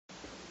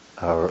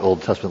Our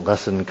Old Testament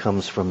lesson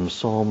comes from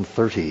Psalm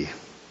 30.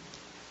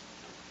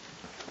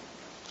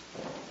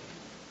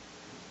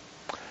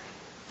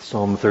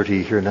 Psalm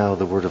 30, hear now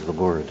the word of the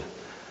Lord.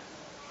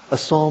 A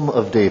psalm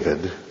of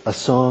David, a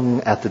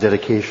song at the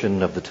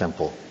dedication of the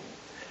temple.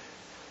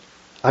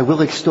 I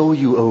will extol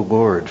you, O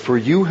Lord, for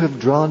you have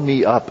drawn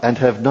me up and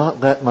have not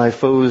let my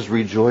foes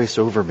rejoice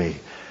over me.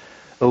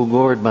 O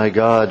Lord my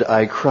God,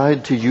 I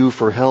cried to you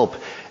for help,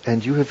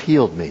 and you have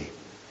healed me.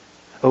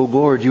 O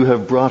Lord, you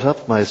have brought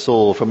up my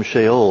soul from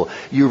Sheol.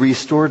 You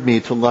restored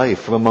me to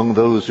life from among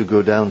those who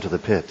go down to the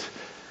pit.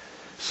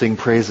 Sing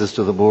praises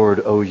to the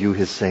Lord, O you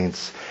his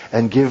saints,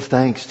 and give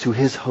thanks to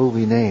his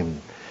holy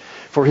name.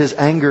 For his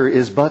anger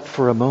is but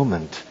for a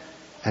moment,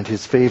 and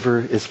his favor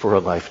is for a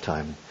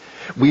lifetime.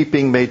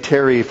 Weeping may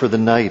tarry for the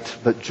night,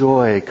 but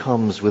joy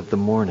comes with the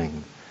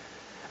morning.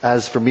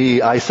 As for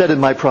me, I said in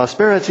my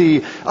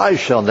prosperity, I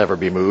shall never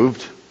be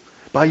moved.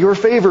 By your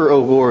favor, O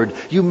Lord,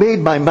 you made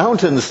my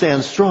mountains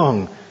stand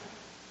strong.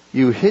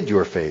 You hid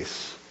your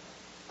face.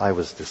 I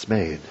was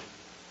dismayed.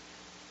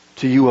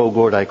 To you, O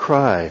Lord, I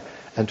cry,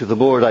 and to the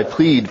Lord I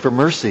plead for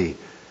mercy.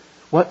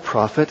 What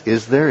profit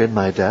is there in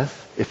my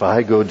death if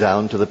I go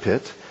down to the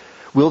pit?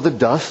 Will the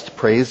dust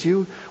praise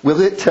you?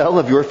 Will it tell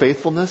of your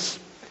faithfulness?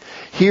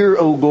 Hear,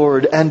 O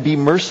Lord, and be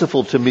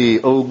merciful to me.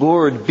 O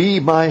Lord,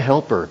 be my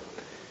helper.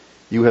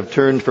 You have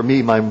turned for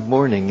me my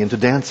mourning into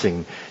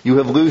dancing. You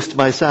have loosed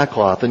my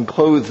sackcloth and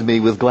clothed me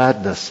with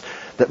gladness,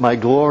 that my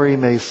glory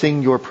may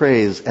sing your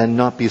praise and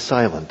not be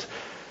silent.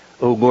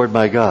 O Lord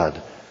my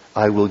God,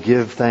 I will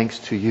give thanks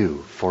to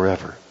you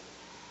forever.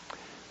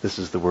 This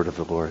is the word of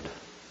the Lord.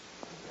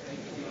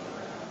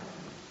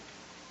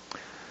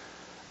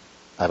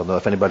 I don't know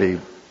if anybody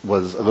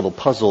was a little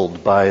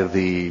puzzled by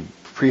the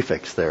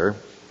prefix there,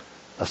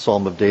 a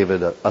psalm of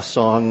David, a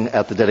song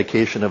at the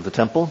dedication of the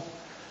temple.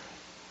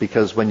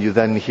 Because when you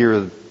then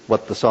hear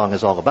what the song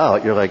is all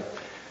about, you're like,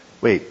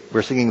 wait,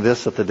 we're singing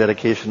this at the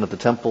dedication of the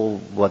temple,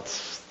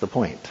 what's the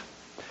point?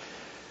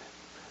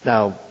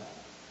 Now,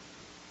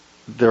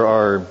 there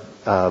are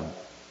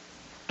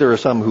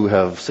some who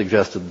have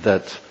suggested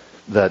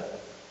that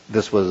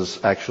this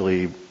was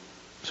actually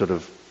sort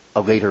of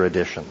a later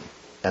edition.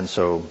 And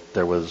so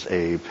there was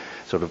a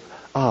sort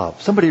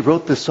of, somebody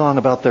wrote this song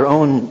about their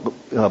own,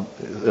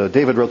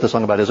 David wrote this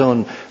song about his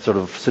own sort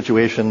of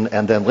situation,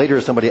 and then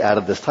later somebody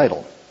added this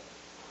title.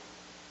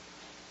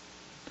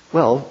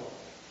 Well,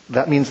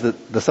 that means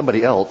that the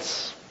somebody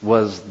else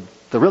was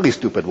the really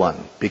stupid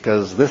one,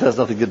 because this has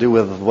nothing to do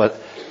with what,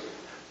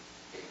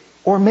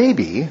 or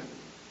maybe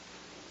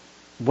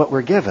what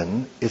we're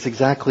given is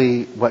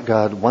exactly what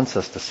God wants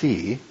us to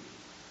see.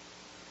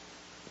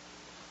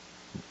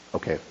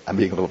 Okay, I'm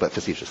being a little bit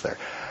facetious there.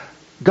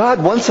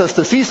 God wants us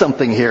to see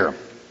something here.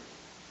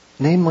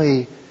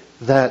 Namely,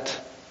 that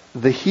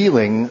the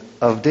healing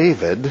of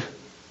David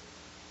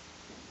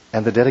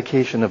and the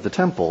dedication of the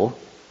temple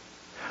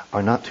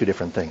are not two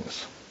different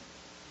things.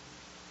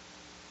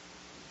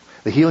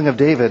 The healing of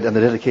David and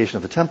the dedication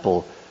of the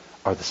temple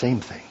are the same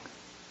thing.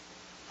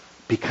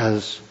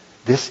 Because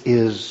this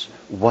is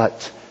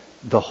what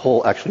the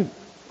whole, actually,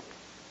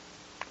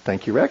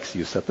 thank you, Rex,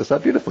 you set this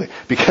up beautifully.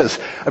 Because,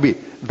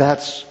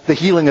 that's the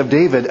healing of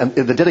David and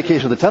the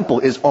dedication of the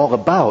temple is all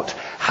about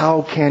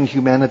how can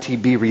humanity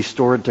be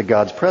restored to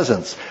God's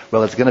presence?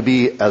 Well, it's going to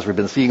be, as we've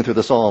been seeing through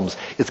the Psalms,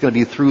 it's going to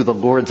be through the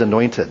Lord's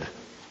anointed.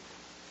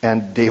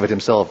 And David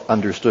himself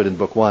understood in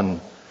book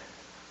 1,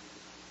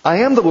 I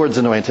am the Lord's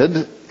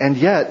anointed, and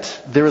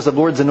yet there is a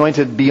Lord's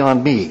anointed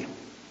beyond me.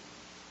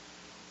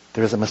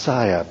 There is a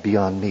Messiah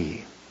beyond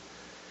me.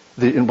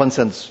 In one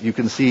sense, you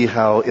can see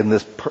how in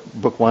this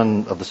book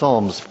 1 of the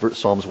Psalms,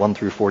 Psalms 1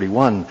 through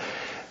 41,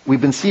 we've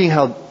been seeing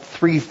how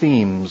three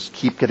themes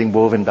keep getting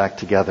woven back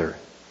together.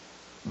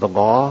 The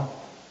law,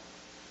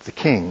 the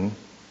king,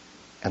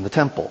 and the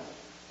temple.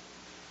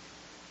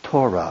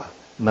 Torah,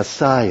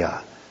 Messiah,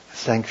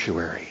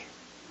 sanctuary.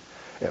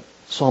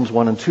 Psalms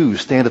 1 and 2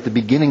 stand at the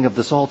beginning of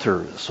the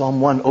Psalter. Psalm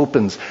 1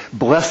 opens,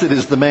 blessed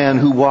is the man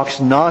who walks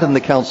not in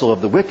the counsel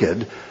of the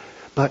wicked,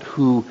 but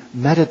who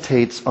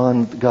meditates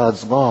on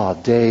God's law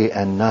day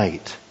and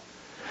night.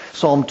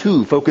 Psalm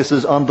 2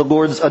 focuses on the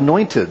Lord's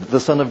anointed, the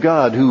Son of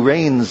God, who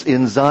reigns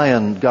in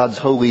Zion, God's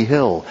holy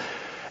hill.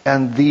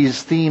 And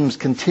these themes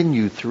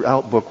continue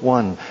throughout book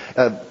 1.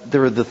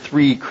 There are the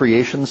three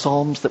creation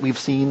psalms that we've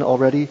seen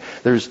already.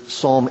 There's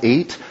Psalm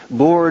 8,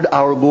 Lord,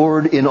 our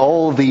Lord, in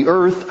all the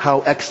earth,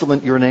 how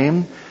excellent your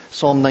name.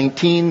 Psalm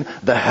 19,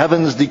 the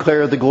heavens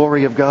declare the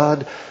glory of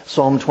God.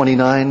 Psalm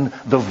 29,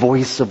 the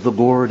voice of the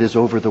Lord is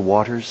over the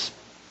waters.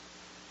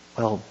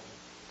 Well,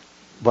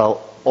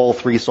 all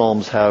three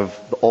psalms have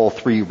all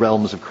three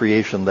realms of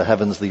creation, the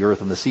heavens, the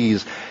earth, and the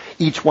seas.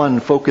 Each one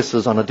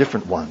focuses on a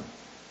different one.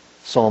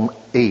 Psalm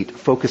 8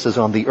 focuses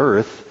on the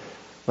earth.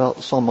 Well,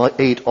 Psalm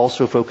 8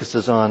 also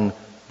focuses on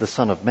the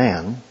Son of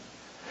Man.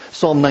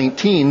 Psalm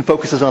 19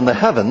 focuses on the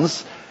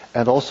heavens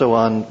and also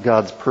on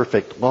God's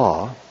perfect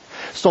law.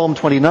 Psalm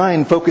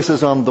 29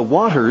 focuses on the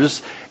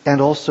waters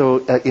and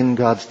also in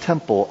God's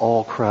temple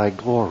all cry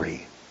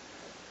glory.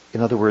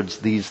 In other words,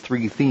 these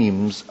three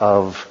themes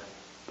of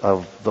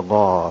of the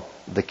law,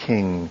 the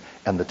king,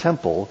 and the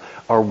temple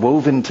are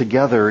woven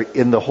together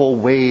in the whole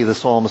way the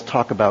Psalms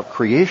talk about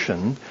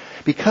creation,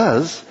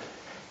 because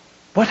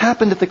what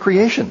happened at the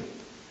creation?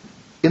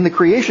 In the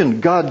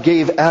creation, God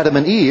gave Adam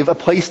and Eve a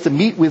place to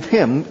meet with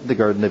him, the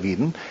Garden of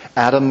Eden.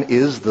 Adam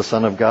is the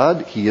Son of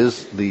God. He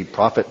is the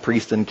prophet,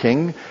 priest, and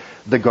king.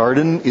 The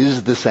garden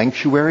is the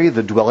sanctuary,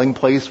 the dwelling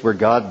place where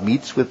God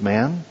meets with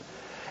man.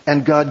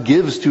 And God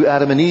gives to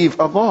Adam and Eve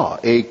a law,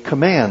 a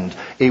command,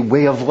 a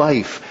way of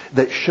life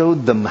that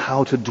showed them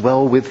how to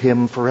dwell with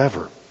him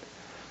forever.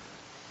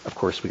 Of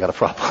course, we got a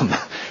problem,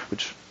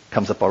 which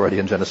comes up already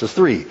in Genesis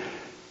 3.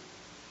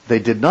 They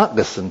did not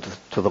listen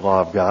to the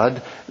law of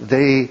God.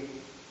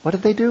 What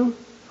did they do?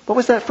 What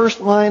was that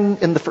first line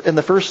in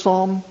the first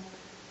psalm?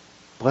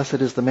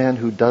 Blessed is the man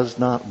who does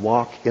not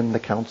walk in the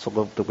counsel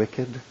of the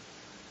wicked.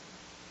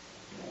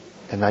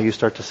 And now you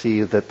start to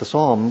see that the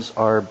Psalms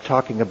are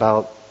talking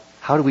about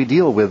how do we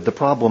deal with the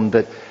problem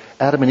that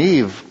Adam and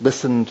Eve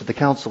listened to the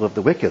counsel of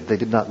the wicked. They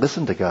did not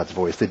listen to God's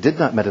voice. They did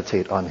not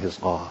meditate on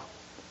his law.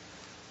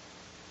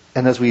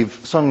 And as we've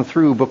sung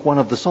through Book 1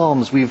 of the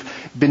Psalms, we've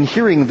been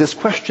hearing this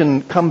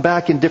question come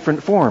back in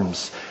different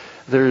forms.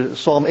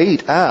 Psalm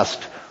 8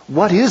 asked,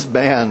 what is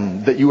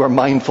man that you are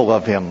mindful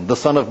of him, the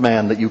Son of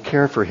Man that you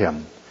care for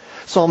him?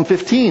 Psalm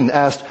 15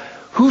 asked,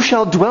 who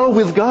shall dwell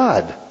with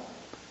God?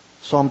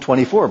 Psalm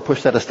 24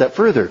 pushed that a step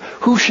further.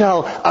 Who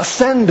shall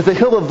ascend the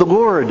hill of the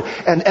Lord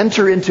and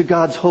enter into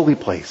God's holy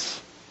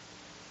place?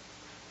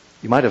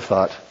 You might have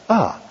thought,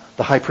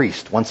 the high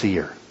priest once a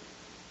year.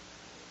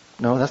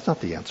 No, that's not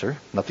the answer.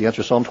 Not the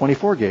answer Psalm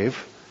 24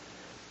 gave.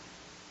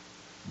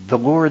 The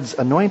Lord's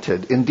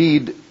anointed.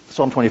 Indeed,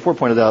 Psalm 24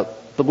 pointed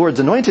out, the Lord's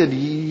anointed,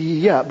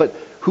 yeah, but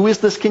who is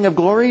this King of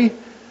glory?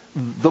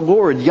 The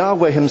Lord,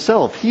 Yahweh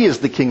himself. He is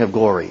the King of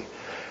glory.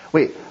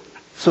 Wait,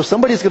 so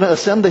somebody's going to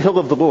ascend the hill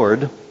of the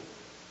Lord.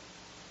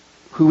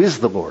 Who is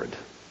the Lord?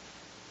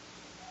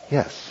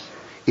 Yes,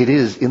 it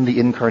is in the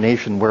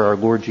incarnation where our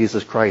Lord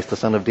Jesus Christ, the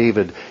Son of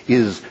David,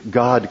 is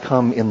God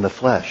come in the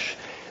flesh,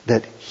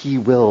 that he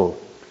will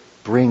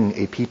bring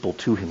a people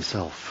to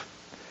himself.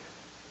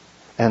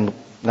 And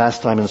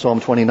last time in Psalm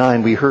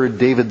 29, we heard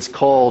David's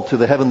call to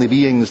the heavenly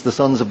beings, the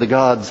sons of the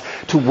gods,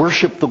 to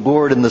worship the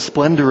Lord in the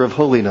splendor of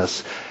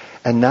holiness.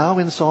 And now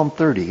in Psalm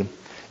 30,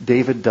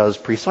 David does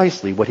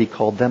precisely what he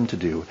called them to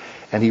do.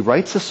 And he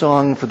writes a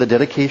song for the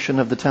dedication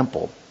of the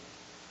temple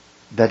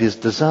that is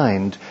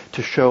designed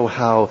to show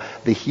how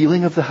the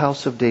healing of the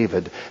house of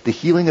David,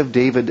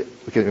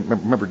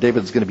 remember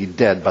David's going to be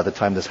dead by the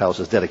time this house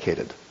is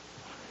dedicated.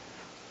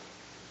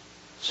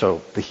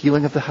 So the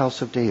healing of the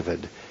house of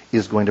David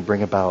is going to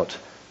bring about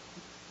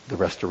the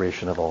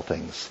restoration of all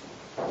things.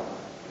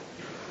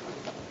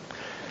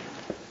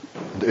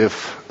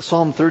 If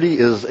Psalm 30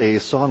 is a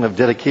song of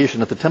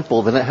dedication at the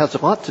temple, then it has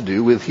a lot to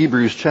do with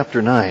Hebrews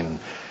chapter 9,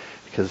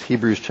 because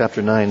Hebrews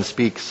chapter 9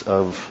 speaks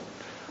of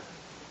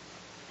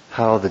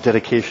how the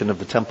dedication of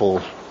the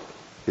temple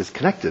is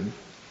connected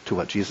to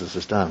what Jesus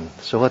has done.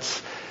 So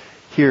let's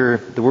hear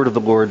the word of the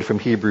Lord from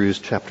Hebrews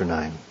chapter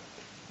 9.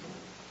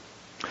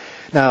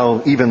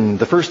 Now, even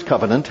the first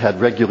covenant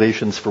had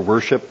regulations for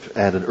worship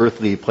and an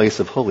earthly place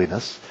of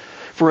holiness.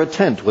 For a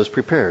tent was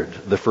prepared,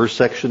 the first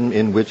section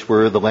in which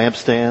were the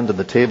lampstand and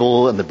the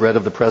table and the bread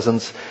of the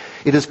presence.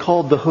 It is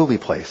called the holy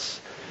place.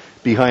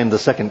 Behind the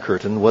second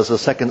curtain was a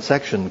second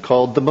section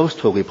called the most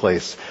holy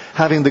place,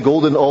 having the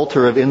golden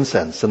altar of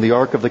incense and the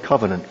ark of the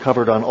covenant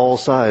covered on all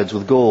sides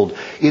with gold,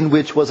 in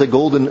which was a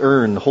golden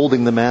urn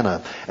holding the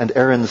manna and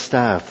Aaron's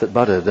staff that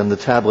budded and the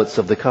tablets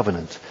of the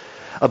covenant.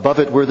 Above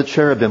it were the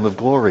cherubim of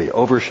glory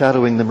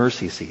overshadowing the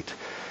mercy seat.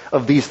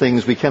 Of these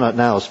things we cannot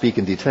now speak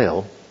in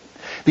detail.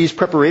 These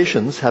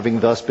preparations having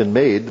thus been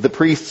made, the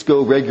priests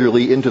go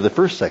regularly into the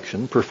first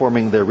section,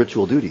 performing their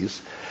ritual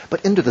duties,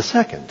 but into the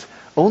second,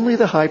 only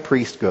the high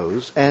priest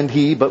goes, and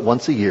he but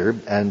once a year,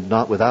 and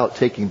not without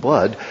taking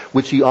blood,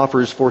 which he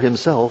offers for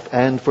himself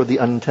and for the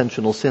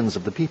unintentional sins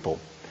of the people.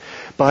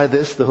 By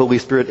this, the Holy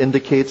Spirit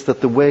indicates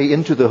that the way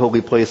into the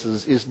holy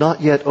places is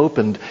not yet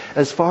opened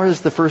as far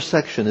as the first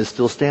section is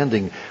still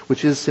standing,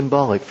 which is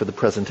symbolic for the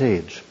present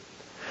age.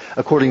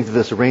 According to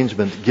this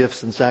arrangement,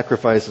 gifts and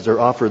sacrifices are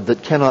offered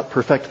that cannot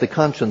perfect the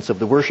conscience of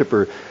the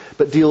worshiper,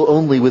 but deal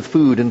only with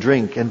food and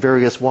drink and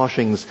various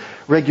washings,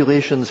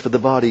 regulations for the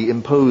body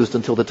imposed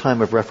until the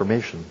time of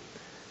Reformation.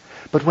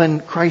 But when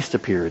Christ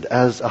appeared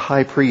as a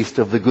high priest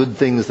of the good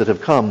things that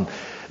have come,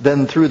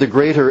 then through the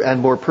greater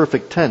and more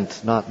perfect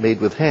tent, not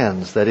made with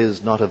hands, that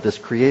is, not of this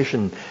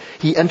creation,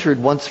 he entered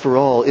once for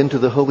all into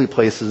the holy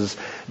places,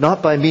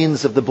 not by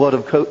means of the blood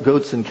of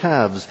goats and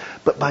calves,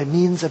 but by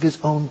means of his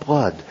own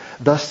blood,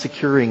 thus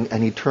securing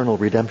an eternal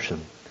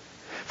redemption.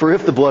 For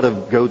if the blood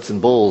of goats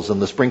and bulls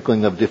and the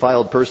sprinkling of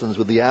defiled persons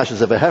with the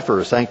ashes of a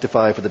heifer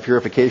sanctify for the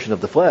purification of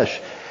the flesh,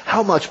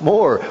 how much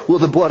more will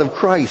the blood of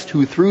Christ,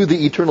 who through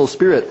the eternal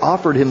Spirit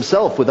offered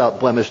himself without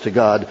blemish to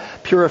God,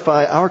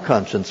 purify our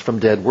conscience from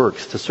dead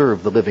works to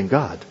serve the living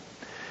God?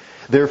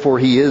 Therefore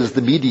he is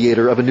the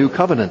mediator of a new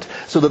covenant,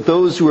 so that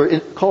those who are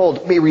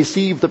called may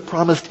receive the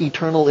promised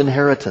eternal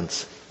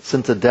inheritance.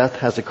 since a death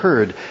has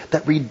occurred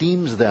that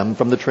redeems them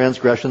from the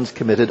transgressions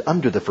committed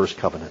under the first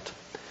covenant.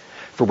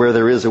 For where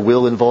there is a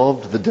will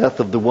involved, the death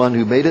of the one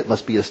who made it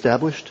must be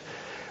established.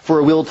 For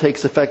a will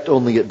takes effect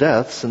only at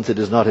death, since it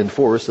is not in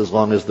force as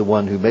long as the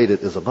one who made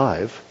it is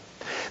alive.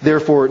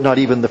 Therefore, not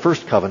even the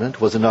first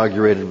covenant was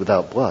inaugurated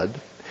without blood.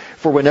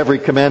 For when every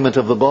commandment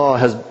of the law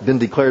has been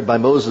declared by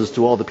Moses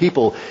to all the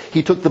people,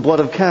 he took the blood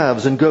of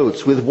calves and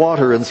goats with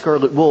water and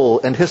scarlet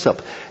wool and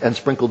hyssop, and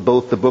sprinkled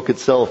both the book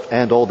itself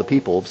and all the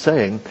people,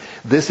 saying,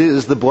 "This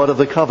is the blood of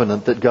the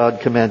covenant that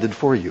God commanded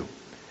for you."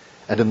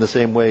 And in the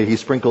same way he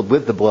sprinkled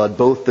with the blood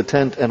both the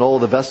tent and all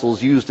the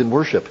vessels used in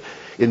worship.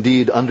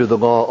 Indeed, under the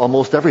law,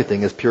 almost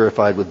everything is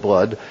purified with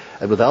blood,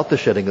 and without the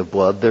shedding of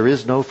blood, there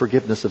is no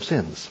forgiveness of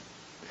sins.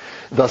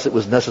 Thus it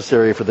was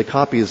necessary for the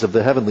copies of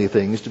the heavenly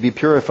things to be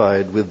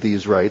purified with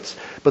these rites,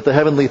 but the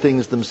heavenly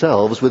things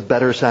themselves with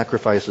better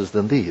sacrifices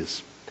than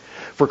these.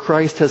 For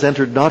Christ has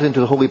entered not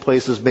into the holy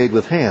places made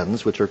with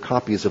hands, which are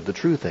copies of the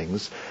true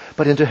things,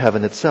 but into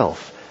heaven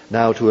itself,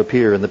 now to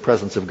appear in the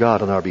presence of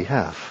God on our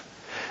behalf.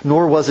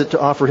 Nor was it to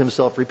offer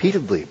himself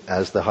repeatedly,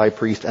 as the high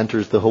priest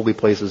enters the holy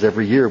places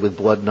every year with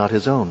blood not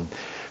his own.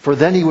 For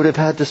then he would have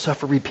had to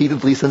suffer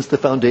repeatedly since the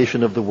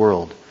foundation of the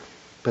world.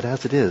 But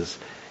as it is,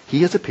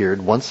 he has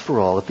appeared once for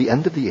all at the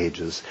end of the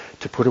ages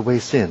to put away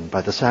sin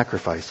by the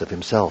sacrifice of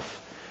himself.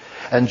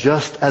 And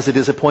just as it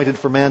is appointed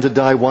for man to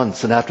die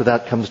once, and after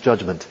that comes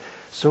judgment,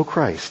 so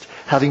Christ,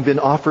 having been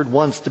offered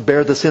once to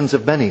bear the sins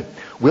of many,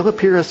 will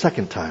appear a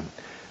second time,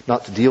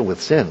 not to deal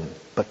with sin,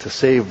 but to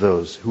save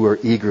those who are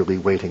eagerly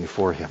waiting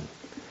for him.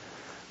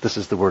 This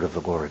is the word of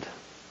the Lord.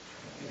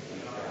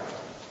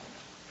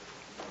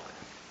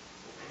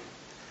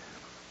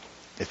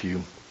 If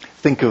you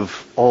think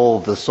of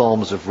all the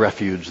psalms of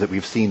refuge that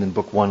we've seen in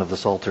Book 1 of the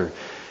Psalter,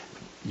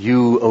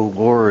 "You, O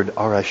Lord,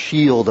 are a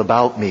shield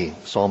about me,"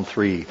 Psalm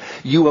 3.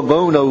 "You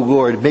alone, O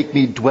Lord, make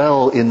me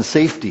dwell in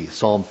safety,"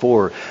 Psalm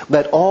 4.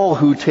 "Let all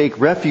who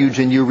take refuge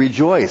in you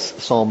rejoice,"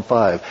 Psalm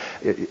 5.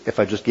 If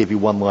I just gave you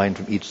one line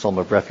from each psalm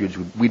of refuge,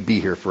 we'd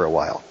be here for a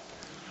while.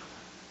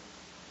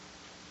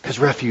 Because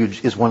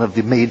refuge is one of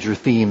the major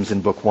themes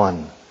in Book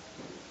 1.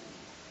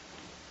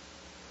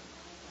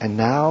 And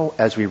now,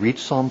 as we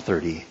reach Psalm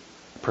 30,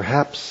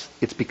 perhaps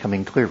it's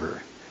becoming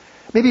clearer.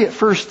 Maybe at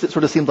first it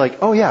sort of seemed like,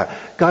 oh yeah,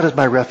 God is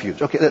my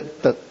refuge. Okay,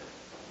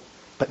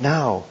 but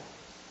now,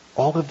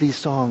 all of these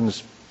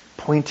songs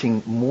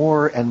pointing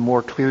more and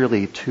more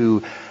clearly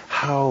to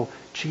how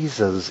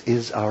Jesus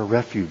is our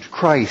refuge.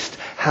 Christ,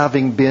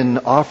 having been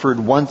offered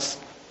once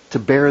to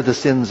bear the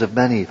sins of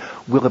many,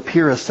 will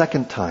appear a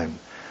second time,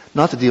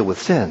 not to deal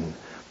with sin,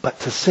 but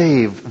to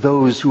save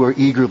those who are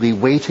eagerly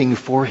waiting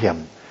for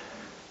him,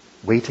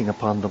 waiting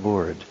upon the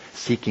Lord,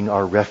 seeking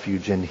our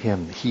refuge in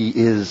him. He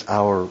is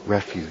our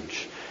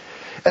refuge.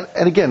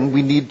 And again,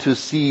 we need to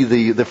see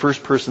the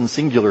first person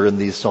singular in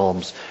these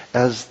psalms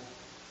as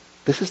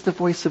this is the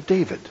voice of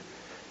David.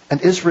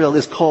 And Israel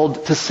is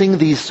called to sing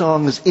these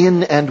songs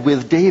in and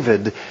with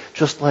David,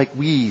 just like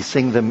we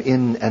sing them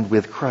in and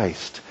with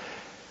Christ.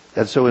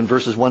 And so in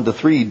verses 1 to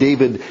 3,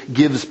 David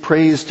gives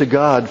praise to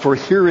God for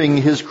hearing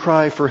his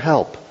cry for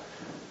help.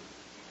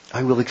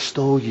 "I will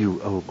extol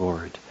you, O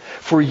Lord,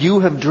 for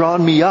you have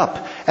drawn me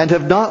up and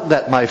have not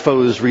let my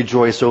foes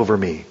rejoice over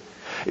me."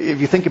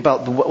 If you think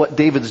about what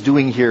David's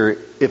doing here,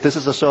 if this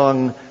is a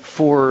song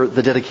for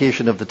the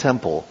dedication of the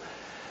temple,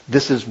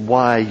 this is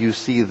why you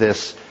see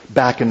this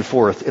back and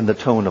forth in the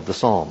tone of the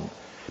psalm.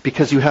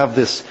 Because you have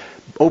this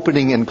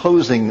opening and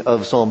closing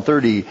of Psalm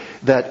 30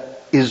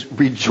 that is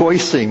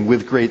rejoicing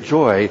with great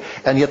joy,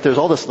 and yet there's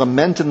all this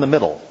lament in the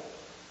middle.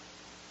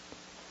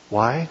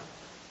 Why?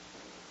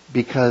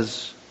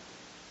 Because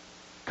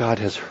God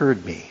has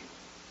heard me.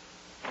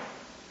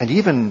 And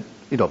even,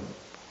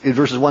 in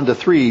verses 1 to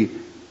 3,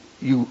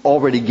 you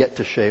already get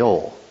to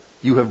Sheol.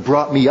 "You have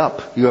brought me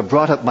up. You have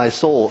brought up my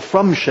soul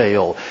from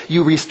Sheol.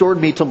 You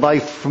restored me to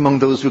life among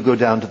those who go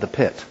down to the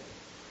pit."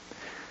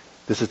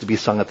 This is to be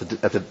sung at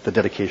the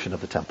dedication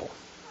of the temple,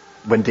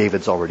 when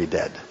David's already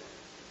dead.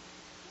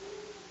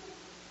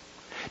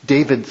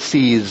 David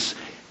sees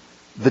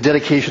the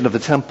dedication of the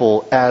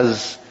temple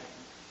as,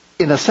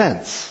 in a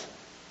sense,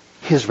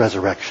 his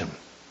resurrection.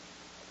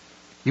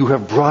 "You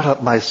have brought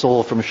up my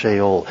soul from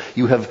Sheol.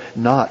 You have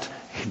not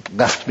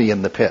left me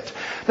in the pit."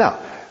 Now,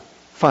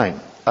 fine.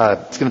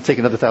 It's going to take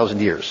another 1,000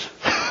 years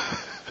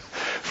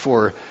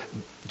for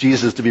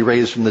Jesus to be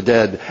raised from the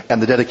dead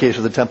and the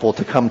dedication of the temple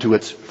to come to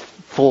its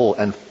full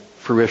and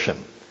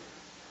fruition.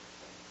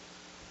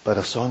 But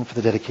a song for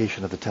the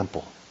dedication of the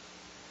temple.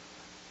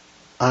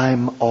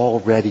 "I'm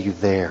already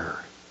there,"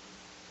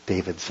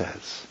 David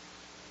says.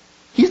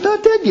 He's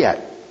not dead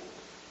yet.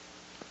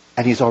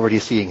 And he's already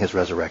seeing his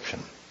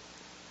resurrection.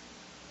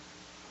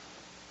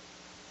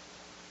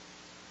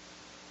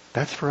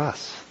 That's for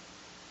us.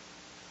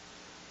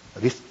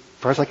 At least,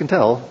 as far as I can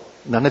tell,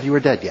 none of you are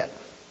dead yet.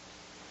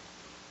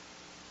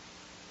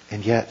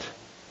 And yet,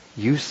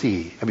 you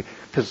see,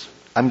 because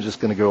I'm just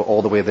going to go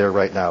all the way there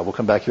right now. We'll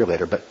come back here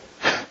later, but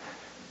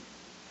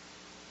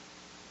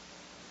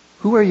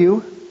who are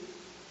you?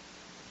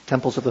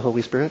 Temples of the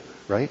Holy Spirit,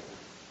 right?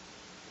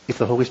 If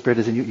the Holy Spirit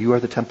is in you, you are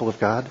the temple of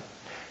God.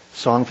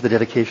 Song for the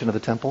dedication of the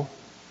temple.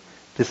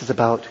 This is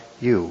about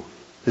you.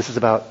 This is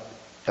about,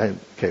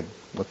 okay,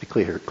 let's be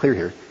clear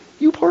here.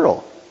 You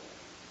plural.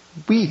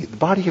 We, the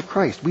body of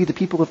Christ. We, the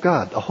people of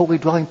God. A holy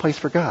dwelling place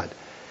for God.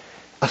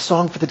 A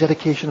song for the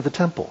dedication of the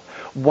temple.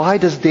 Why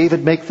does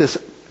David make this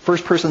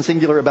first person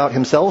singular about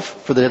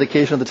himself for the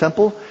dedication of the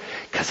temple?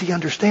 Because he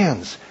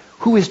understands.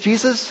 Who is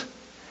Jesus?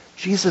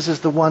 Jesus is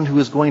the one who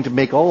is going to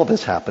make all of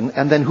this happen.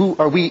 And then who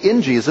are we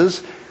in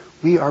Jesus?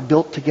 We are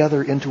built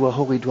together into a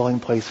holy dwelling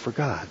place for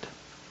God.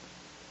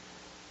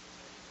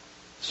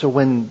 So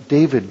when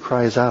David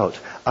cries out,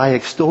 I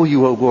extol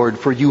you, O Lord,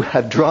 for you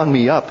have drawn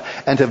me up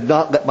and have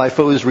not let my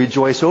foes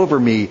rejoice over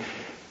me.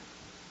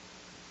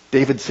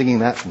 David's singing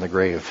that from the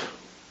grave.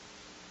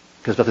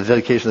 Because about the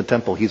dedication of the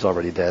temple, he's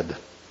already dead.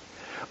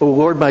 O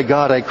Lord my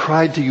God, I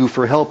cried to you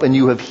for help and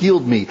you have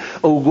healed me.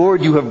 O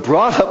Lord, you have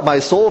brought up my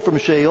soul from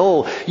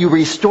Sheol. You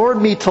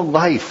restored me to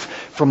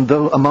life from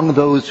among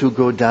those who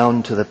go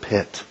down to the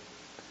pit.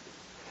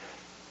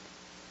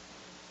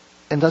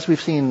 And as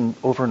we've seen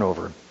over and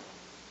over,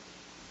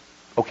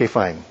 okay,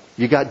 fine.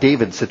 You got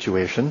David's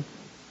situation.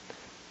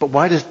 But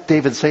why does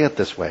David say it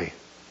this way?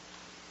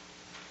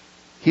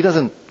 He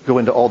doesn't go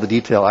into all the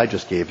detail I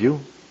just gave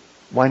you.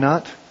 Why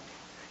not?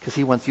 Because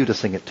he wants you to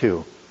sing it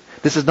too.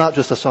 This is not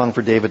just a song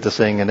for David to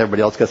sing and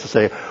everybody else gets to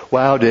say,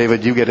 wow,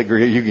 David, you get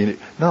it.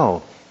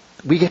 No,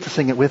 we get to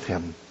sing it with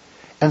him.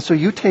 And so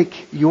you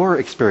take your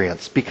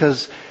experience,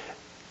 because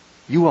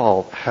you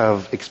all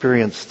have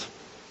experienced,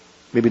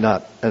 maybe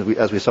not,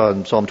 as we saw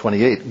in Psalm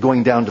 28,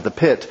 going down to the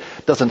pit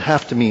doesn't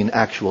have to mean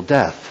actual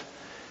death.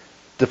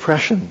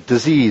 Depression,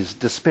 disease,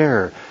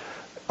 despair,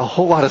 a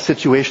whole lot of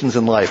situations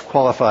in life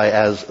qualify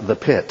as the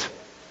pit.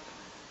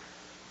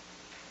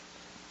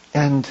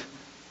 And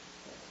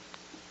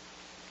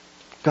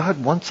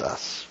God wants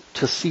us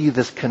to see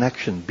this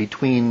connection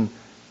between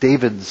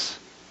David's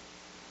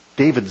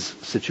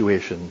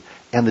situation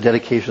and the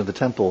dedication of the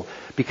temple,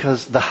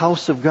 because the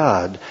house of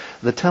God,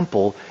 the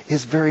temple,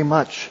 is very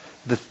much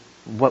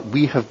what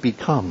we have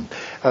become.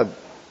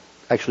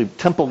 Actually,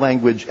 temple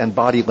language and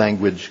body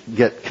language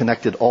get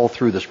connected all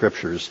through the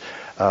scriptures.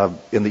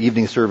 In the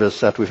evening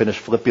service, after we finish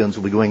Philippians,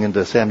 we'll be going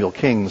into Samuel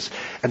Kings.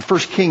 And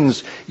First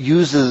Kings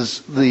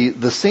uses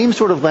the same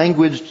sort of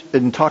language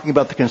in talking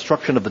about the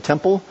construction of the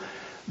temple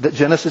that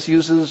Genesis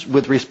uses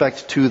with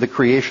respect to the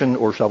creation,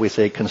 or shall we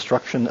say,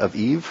 construction of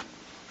Eve.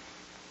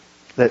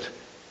 That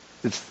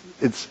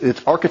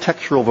it's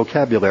architectural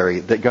vocabulary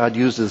that God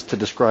uses to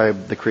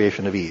describe the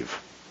creation of Eve.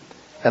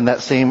 And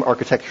that same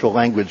architectural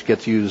language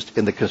gets used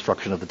in the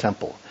construction of the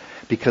temple.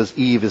 Because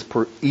Eve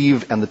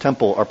and the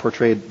temple are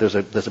portrayed, there's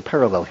a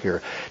parallel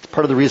here. It's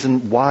part of the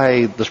reason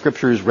why the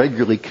scriptures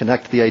regularly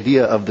connect the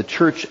idea of the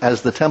church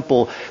as the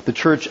temple, the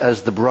church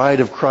as the bride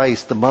of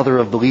Christ, the mother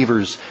of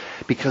believers,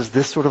 because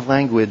this sort of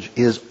language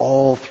is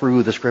all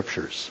through the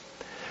scriptures.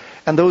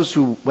 And those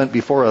who went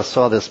before us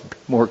saw this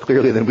more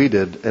clearly than we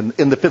did. And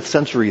in the 5th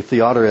century,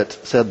 Theodoret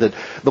said that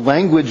the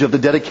language of the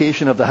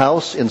dedication of the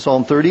house in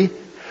Psalm 30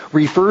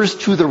 refers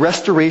to the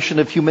restoration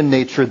of human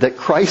nature that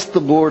Christ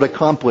the Lord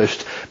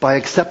accomplished by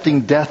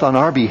accepting death on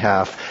our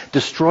behalf,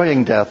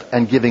 destroying death,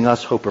 and giving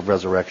us hope of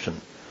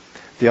resurrection.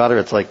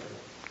 Theodoret's like,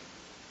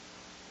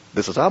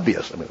 this is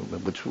obvious,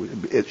 which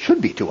it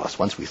should be to us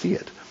once we see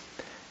it.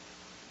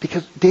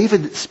 Because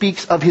David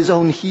speaks of his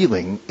own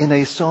healing in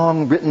a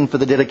song written for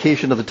the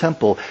dedication of the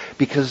temple,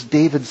 because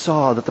David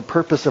saw that the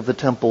purpose of the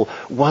temple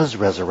was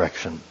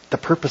resurrection. The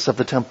purpose of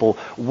the temple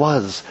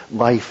was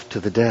life to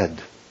the dead.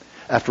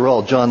 After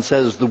all, John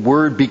says, the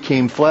Word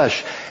became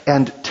flesh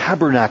and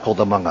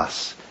tabernacled among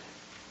us.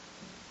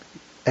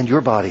 And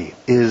your body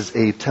is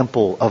a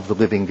temple of the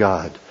living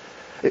God.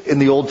 In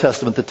the Old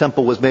Testament, the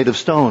temple was made of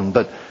stone,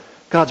 but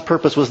God's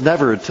purpose was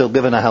never to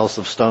live in a house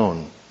of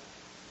stone.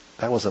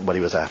 That wasn't what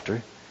he was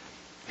after.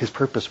 His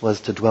purpose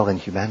was to dwell in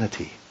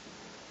humanity.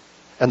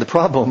 And the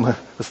problem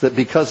was that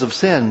because of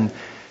sin,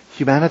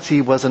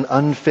 humanity was an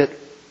unfit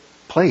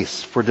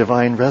place for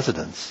divine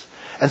residence.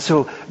 And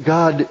so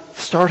God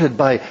started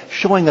by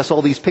showing us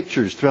all these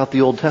pictures throughout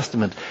the Old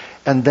Testament,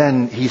 and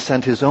then he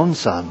sent his own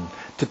Son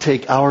to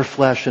take our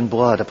flesh and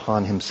blood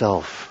upon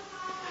himself.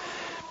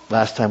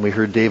 Last time we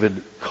heard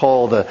David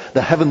call the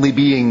heavenly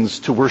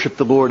beings to worship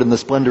the Lord in the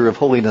splendor of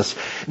holiness.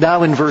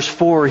 Now in verse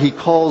 4, he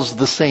calls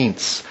the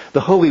saints,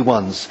 the holy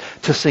ones,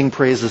 to sing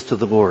praises to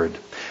the Lord.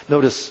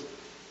 Notice,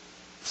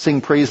 sing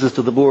praises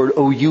to the Lord,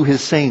 O you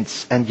his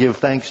saints, and give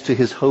thanks to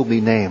his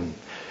holy name.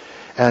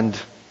 And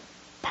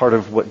part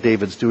of what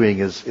David's doing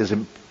is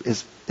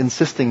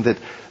insisting that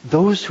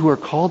those who are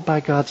called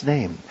by God's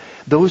name,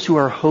 those who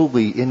are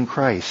holy in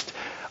Christ,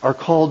 are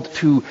called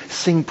to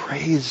sing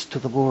praise to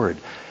the Lord.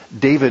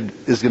 David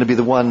is going to be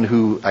the one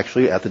who,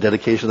 actually, at the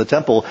dedication of the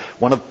temple,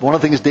 one of the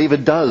things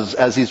David does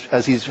as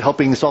he's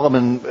helping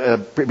Solomon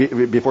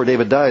before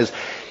David dies,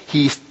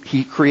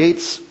 he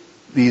creates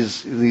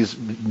these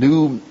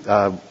new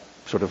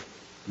sort of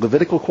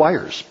Levitical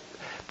choirs.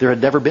 There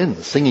had never been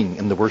singing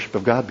in the worship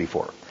of God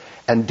before.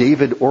 And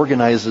David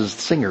organizes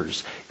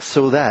singers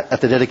so that at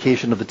the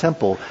dedication of the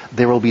temple,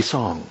 there will be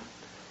song.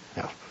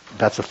 Now,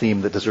 that's a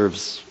theme that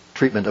deserves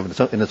treatment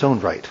in its own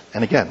right.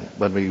 And again,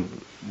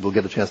 we'll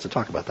get a chance to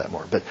talk about that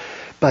more.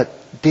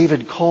 But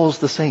David calls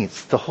the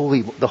saints, the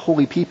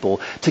holy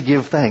people, to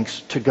give thanks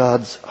to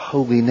God's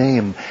holy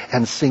name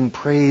and sing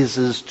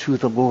praises to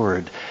the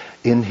Lord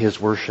in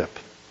his worship.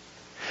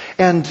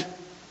 And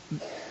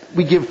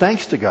we give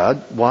thanks to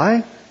God.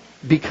 Why?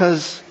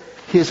 Because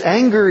his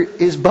anger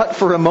is but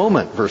for a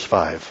moment, verse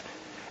 5.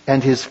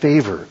 And his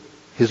favor,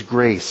 his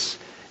grace,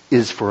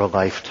 is for a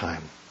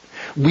lifetime.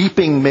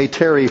 Weeping may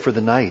tarry for the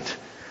night,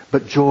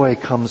 but joy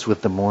comes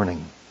with the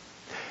morning.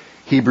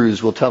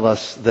 Hebrews will tell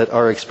us that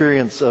our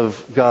experience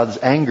of God's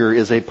anger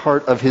is a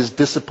part of his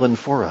discipline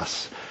for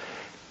us.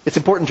 It's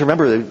important to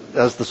remember that,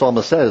 as the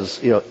psalmist says,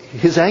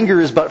 his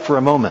anger is but for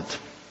a moment.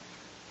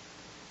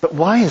 But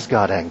why is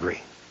God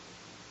angry?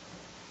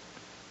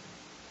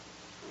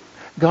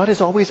 God is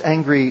always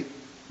angry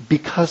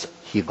because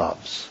he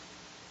loves.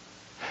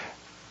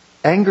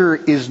 Anger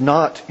is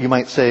not, you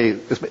might say,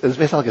 this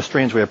may sound like a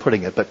strange way of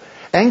putting it, but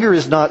anger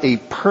is not a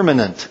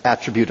permanent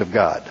attribute of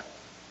God.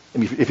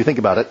 If you think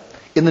about it,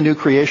 in the new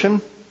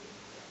creation,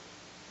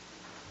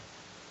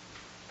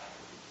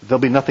 there'll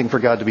be nothing for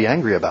God to be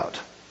angry about.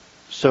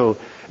 So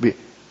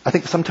I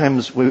think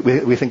sometimes we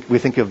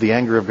think of the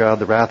anger of God,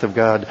 the wrath of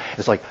God,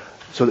 as like,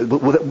 so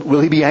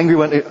will he be angry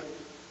when...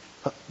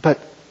 But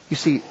you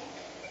see,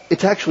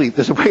 it's actually,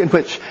 there's a way in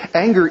which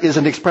anger is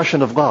an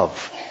expression of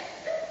love.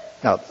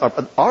 Now,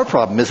 our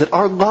problem is that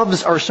our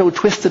loves are so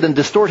twisted and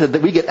distorted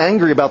that we get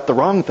angry about the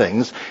wrong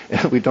things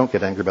and we don't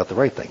get angry about the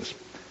right things.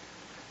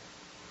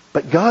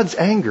 But God's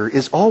anger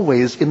is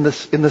always in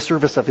the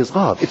service of his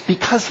love. It's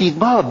because he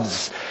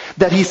loves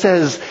that he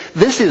says,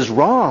 this is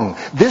wrong.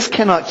 This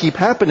cannot keep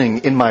happening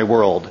in my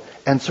world.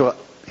 And so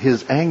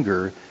his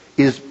anger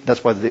is,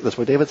 that's what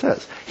David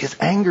says. His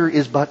anger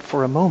is but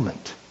for a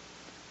moment.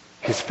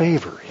 His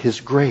favor,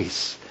 his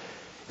grace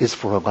is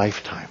for a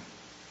lifetime.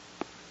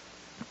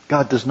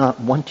 God does not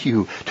want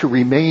you to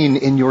remain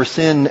in your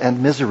sin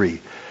and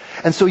misery.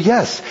 And so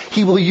yes,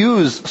 he will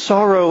use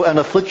sorrow and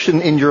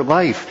affliction in your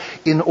life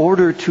in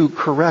order to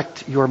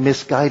correct your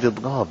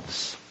misguided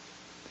loves.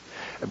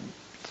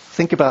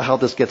 Think about how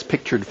this gets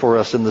pictured for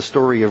us in the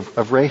story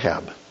of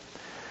Rahab.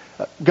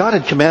 God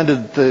had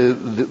commanded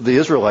the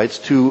Israelites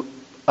to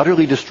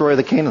utterly destroy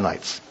the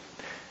Canaanites.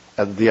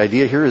 The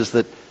idea here is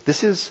that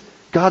this is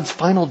God's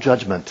final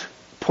judgment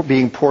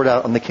being poured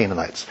out on the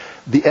Canaanites.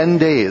 The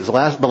end days, the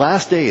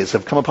last days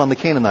have come upon the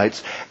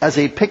Canaanites as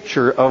a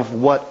picture of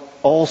what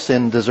all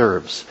sin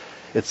deserves.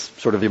 It's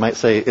sort of, you might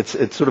say,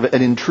 it's sort of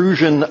an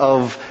intrusion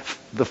of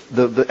the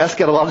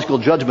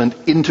eschatological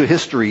judgment into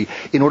history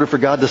in order for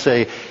God to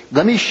say,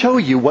 let me show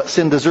you what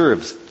sin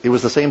deserves. It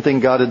was the same thing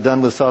God had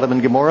done with Sodom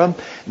and Gomorrah.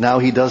 Now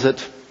he does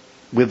it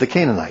with the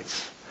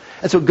Canaanites.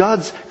 And so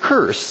God's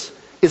curse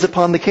is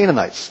upon the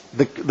Canaanites.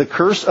 The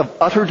curse of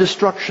utter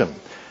destruction.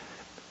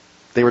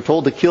 They were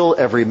told to kill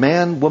every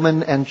man,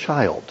 woman, and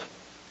child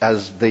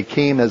as they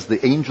came as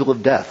the angel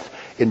of death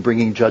in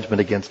bringing judgment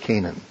against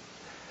Canaan.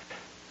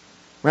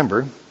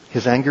 Remember,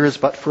 his anger is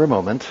but for a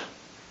moment,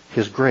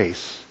 his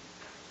grace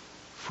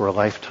for a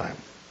lifetime.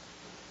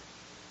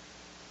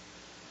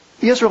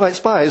 The Israelite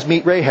spies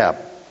meet Rahab,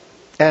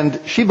 and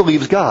she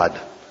believes God.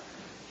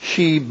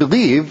 She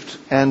believed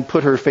and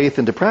put her faith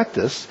into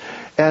practice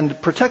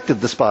and protected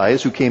the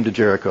spies who came to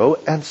Jericho,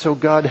 and so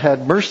God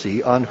had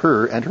mercy on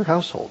her and her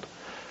household.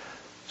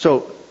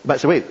 So, you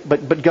might say, wait,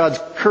 but God's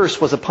curse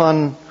was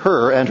upon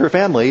her and her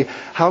family.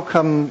 How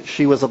come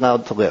she was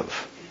allowed to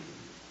live?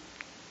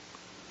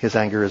 His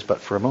anger is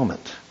but for a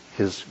moment.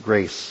 His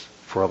grace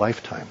for a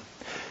lifetime.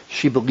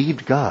 She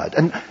believed God.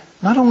 And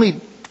not only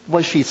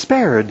was she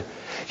spared,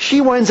 she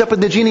winds up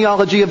in the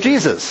genealogy of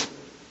Jesus.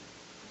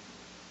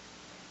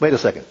 Wait a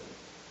second.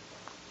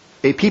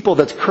 A people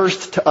that's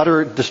cursed to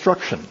utter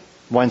destruction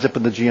winds up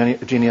in the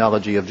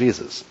genealogy of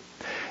Jesus.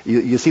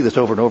 You see this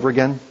over and over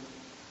again?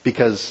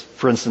 Because,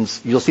 for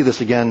instance, you'll see this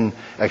again,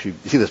 actually,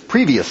 you see this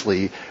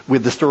previously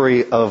with the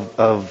story of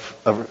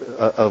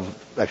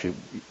actually,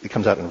 it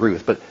comes out in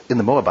Ruth, but in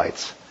the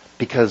Moabites.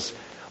 Because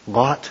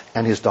Lot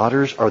and his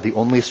daughters are the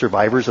only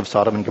survivors of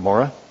Sodom and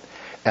Gomorrah.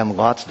 And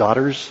Lot's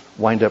daughters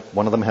wind up,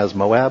 one of them has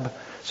Moab.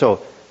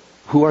 So,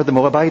 who are the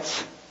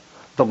Moabites?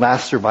 The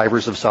last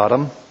survivors of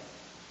Sodom.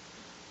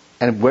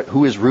 And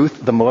who is Ruth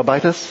the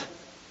Moabitess?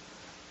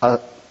 A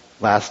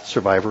last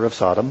survivor of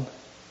Sodom.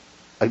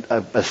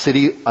 A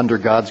city under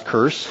God's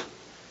curse.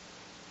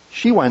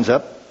 She winds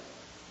up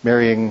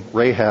marrying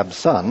Rahab's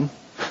son.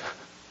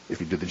 If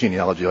you do the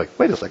genealogy, you're like,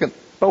 wait a second,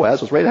 Boaz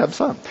was Rahab's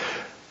son.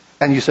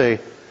 And you say,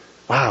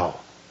 wow,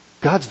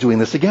 God's doing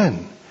this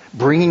again.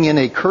 Bringing in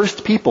a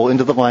cursed people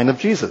into the line of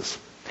Jesus.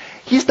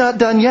 He's not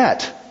done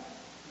yet.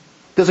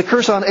 There's a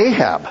curse on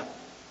Ahab.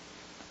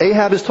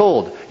 Ahab is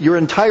told, your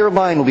entire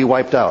line will be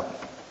wiped out.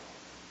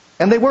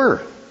 And they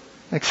were,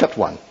 except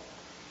one.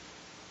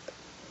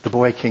 The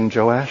boy King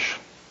Joash.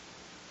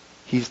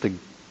 He's the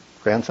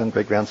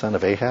great-grandson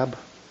of Ahab.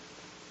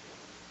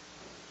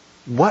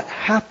 What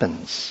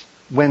happens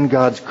when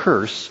God's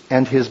curse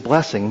and his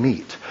blessing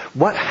meet?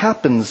 What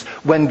happens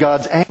when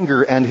God's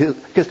anger and his...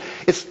 Because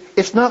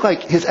it's not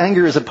like his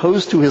anger is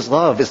opposed to his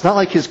love. It's not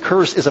like his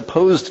curse is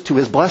opposed to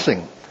his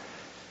blessing.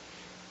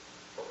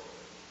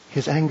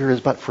 His anger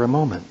is but for a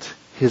moment.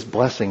 His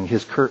blessing,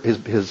 his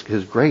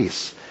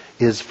grace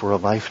is for a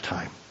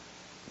lifetime.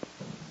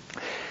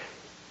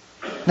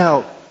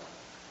 Now,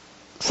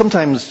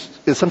 sometimes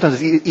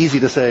it's easy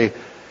to say,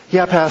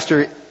 yeah,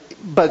 Pastor,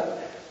 but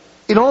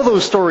in all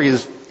those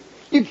stories,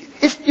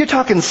 you're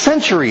talking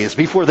centuries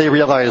before they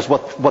realize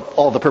what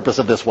all the purpose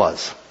of this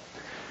was.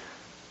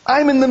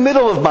 I'm in the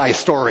middle of my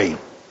story.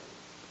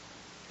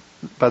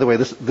 By the way,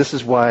 this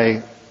is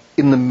why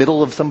in the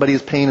middle of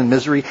somebody's pain and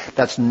misery,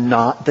 that's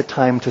not the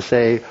time to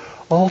say,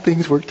 all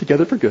things work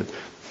together for good.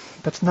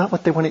 That's not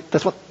what they want.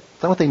 That's not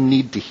what they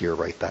need to hear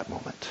right that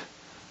moment.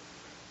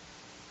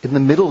 In the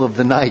middle of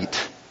the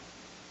night,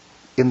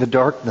 in the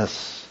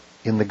darkness,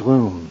 in the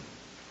gloom,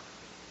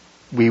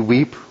 we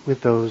weep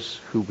with those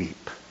who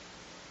weep.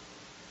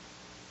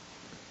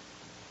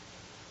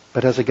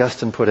 But as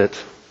Augustine put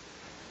it,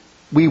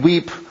 we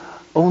weep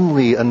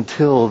only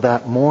until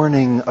that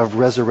morning of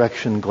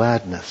resurrection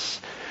gladness,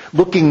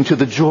 looking to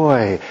the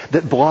joy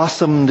that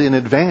blossomed in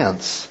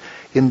advance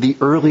in the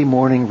early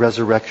morning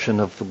resurrection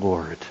of the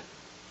Lord.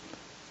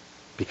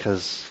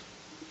 Because,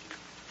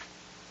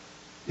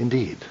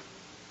 indeed,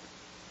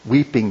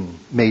 weeping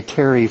may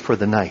tarry for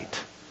the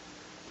night,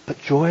 but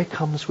joy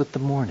comes with the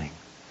morning.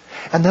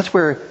 And that's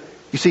where,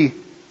 you see,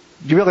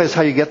 you realize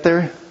how you get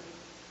there?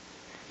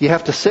 You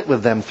have to sit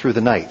with them through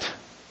the night.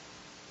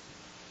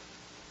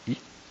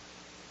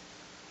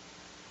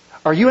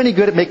 Are you any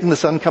good at making the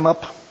sun come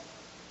up?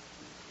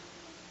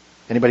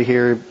 Anybody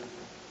here?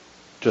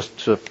 Just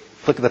to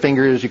flick of the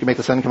fingers, you can make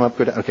the sun come up?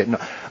 Good. Okay, no.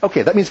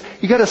 Okay, that means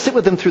you got to sit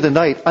with them through the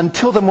night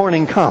until the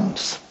morning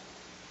comes.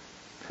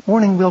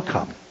 Morning will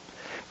come.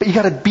 But you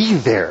got to be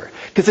there.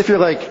 Because if you're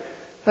like,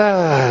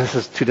 this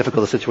is too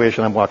difficult a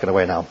situation, I'm walking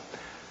away now.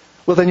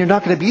 Well, then you're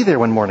not going to be there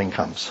when morning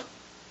comes.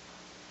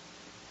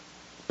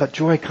 But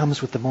joy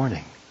comes with the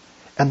morning.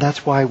 And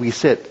that's why we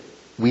sit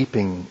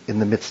weeping in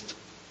the midst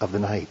of the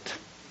night.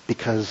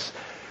 Because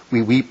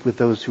we weep with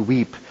those who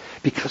weep.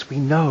 Because we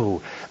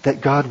know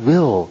that God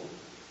will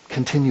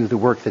continue the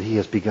work that he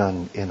has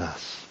begun in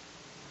us.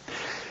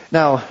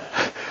 Now,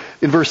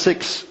 in verse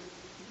 6,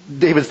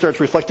 David starts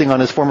reflecting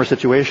on his former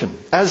situation.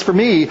 As for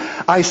me,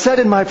 I said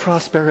in my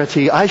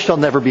prosperity, I shall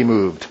never be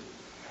moved.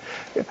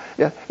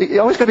 Yeah, you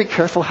always got to be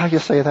careful how you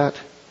say that.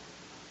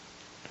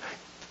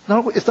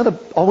 No, it's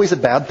not always a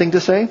bad thing to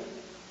say.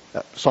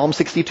 Psalm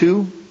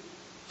 62,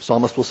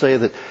 psalmist will say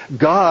that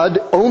God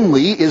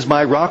only is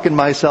my rock and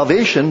my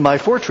salvation, my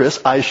fortress,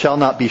 I shall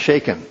not be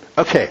shaken.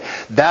 Okay,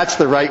 that's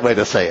the right way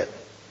to say it.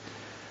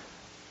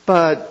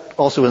 But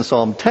also in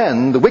Psalm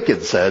 10, the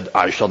wicked said,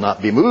 I shall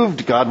not be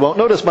moved, God won't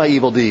notice my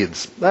evil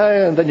deeds.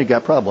 And then you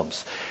got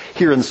problems.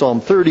 Here in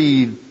Psalm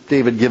 30,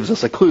 David gives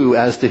us a clue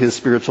as to his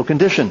spiritual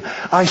condition.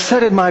 I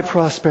said in my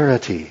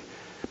prosperity,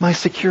 my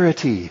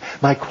security,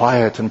 my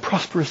quiet and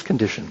prosperous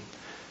condition.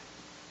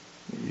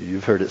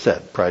 You've heard it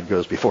said, pride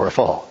goes before a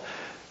fall.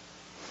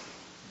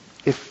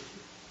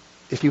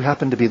 If you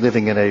happen to be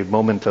living in a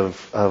moment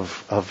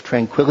of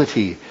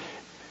tranquility,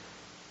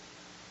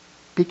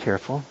 be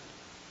careful.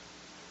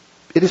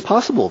 It is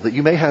possible that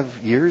you may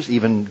have years,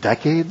 even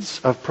decades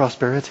of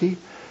prosperity.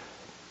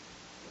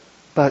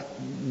 But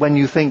when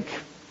you think,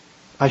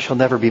 I shall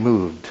never be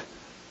moved,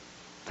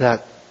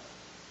 that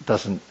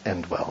doesn't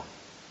end well.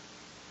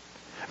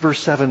 Verse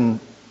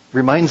 7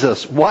 reminds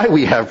us why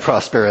we have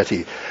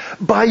prosperity.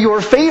 By your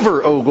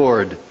favor, O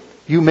Lord,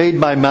 you made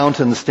my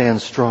mountain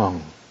stand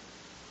strong.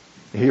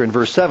 Here in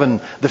verse 7,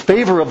 the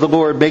favor of the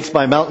Lord makes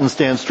my mountain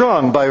stand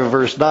strong. By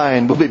verse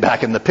 9, we'll be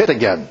back in the pit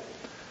again.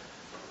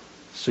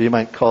 So you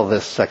might call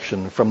this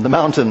section from the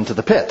mountain to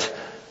the pit.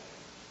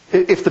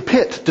 If the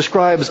pit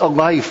describes a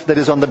life that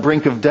is on the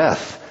brink of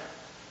death,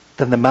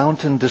 then the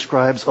mountain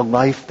describes a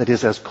life that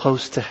is as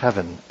close to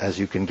heaven as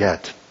you can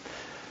get.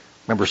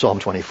 Remember Psalm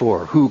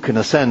 24, who can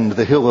ascend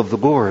the hill of the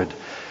Lord?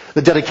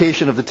 The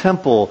dedication of the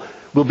temple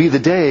will be the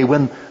day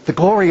when the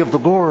glory of the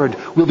Lord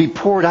will be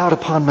poured out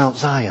upon Mount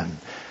Zion.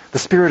 The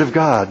Spirit of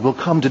God will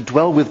come to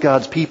dwell with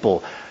God's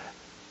people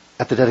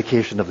at the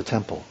dedication of the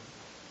temple.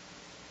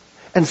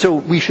 And so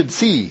we should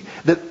see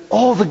that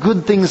all the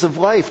good things of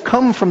life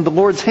come from the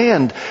Lord's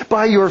hand.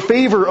 By your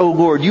favor, O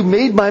Lord, you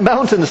made my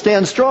mountain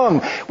stand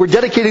strong. We're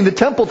dedicating the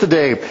temple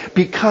today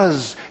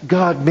because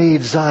God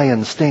made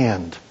Zion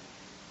stand.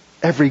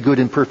 Every good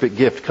and perfect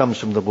gift comes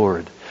from the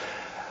Lord.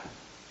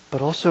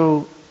 But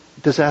also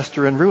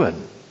disaster and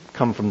ruin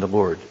come from the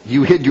Lord.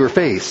 You hid your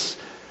face.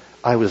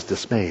 I was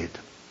dismayed.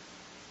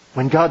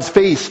 When God's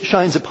face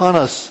shines upon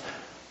us,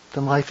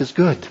 then life is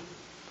good.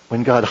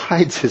 When God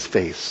hides his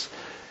face,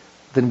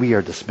 then we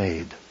are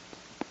dismayed.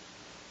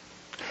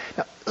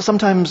 Now,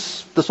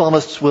 sometimes the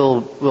psalmists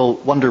will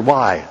wonder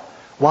why.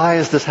 Why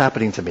is this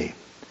happening to me?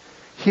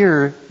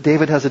 Here,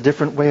 David has a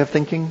different way of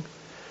thinking.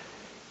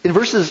 In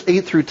verses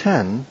 8 through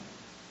 10,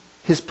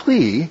 his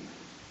plea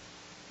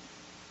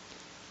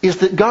is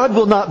that God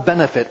will not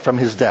benefit from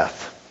his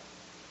death.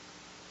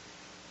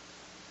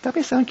 That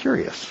may sound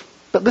curious,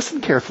 but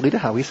listen carefully to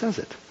how he says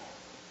it.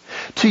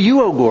 To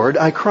you, O Lord,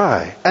 I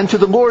cry, and to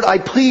the Lord I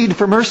plead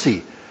for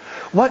mercy.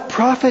 What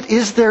profit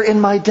is there in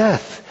my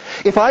death?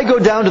 If I go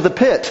down to the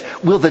pit,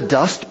 will the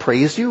dust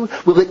praise you?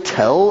 Will it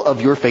tell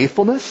of your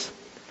faithfulness?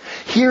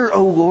 Hear,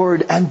 O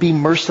Lord, and be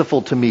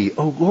merciful to me.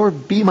 O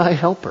Lord, be my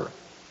helper.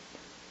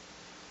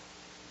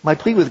 My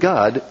plea with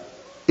God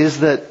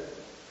is that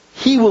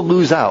he will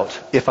lose out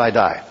if I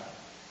die.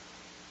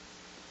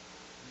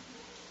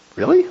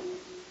 Really?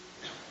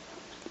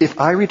 If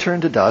I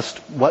return to dust,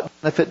 what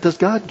benefit does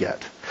God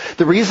get?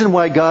 The reason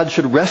why God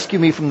should rescue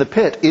me from the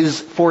pit is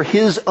for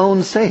his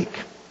own sake.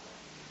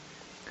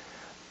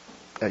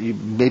 You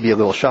may be a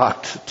little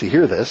shocked to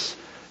hear this.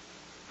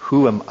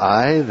 Who am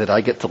I that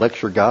I get to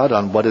lecture God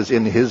on what is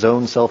in his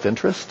own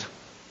self-interest?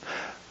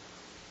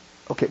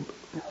 Okay,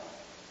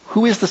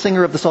 who is the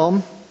singer of the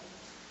psalm?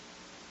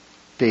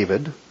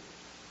 David.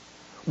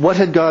 What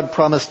had God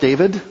promised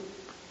David?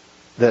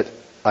 That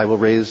I will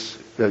raise,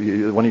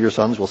 one of your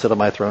sons will sit on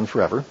my throne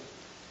forever.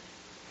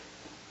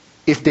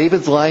 If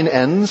David's line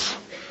ends,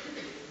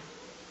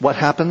 what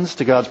happens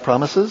to God's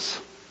promises?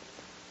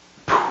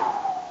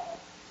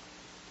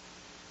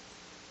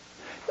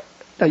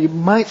 Now you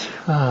might,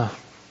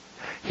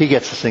 he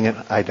gets to sing it,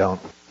 I don't.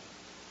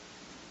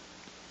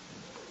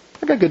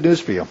 I've got good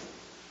news for you.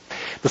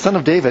 The Son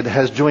of David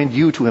has joined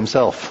you to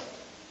himself.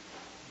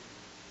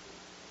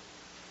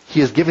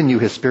 He has given you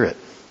his Spirit.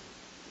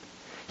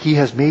 He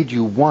has made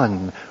you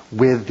one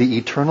with the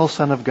eternal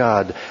Son of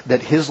God,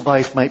 that his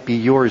life might be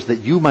yours,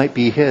 that you might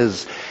be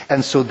his,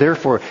 and so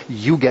therefore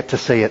you get to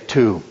say it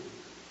too.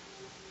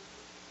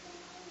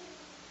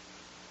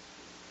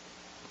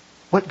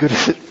 What good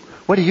is it?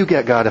 What do you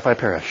get, God, if I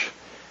perish?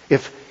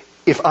 If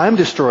I'm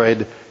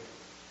destroyed,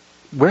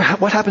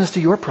 what happens to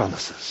your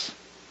promises?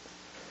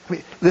 I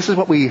mean, this is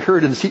what we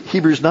heard in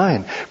Hebrews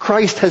 9.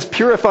 Christ has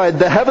purified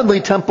the heavenly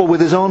temple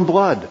with his own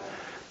blood.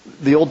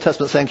 The Old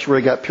Testament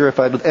sanctuary got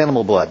purified with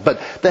animal blood.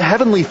 But the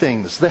heavenly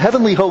things, the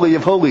heavenly holy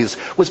of holies,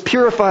 was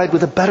purified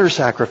with a better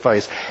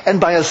sacrifice. And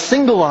by a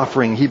single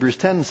offering, Hebrews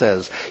 10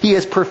 says, he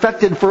has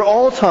perfected for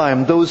all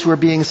time those who are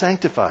being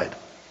sanctified.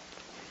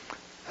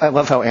 I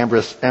love how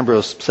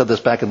Ambrose said this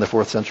back in the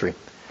 4th century.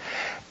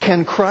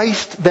 Can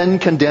Christ then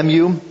condemn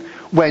you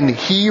when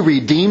he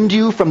redeemed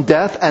you from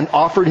death and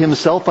offered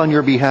himself on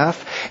your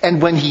behalf,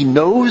 and when he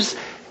knows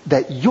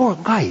that your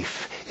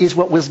life is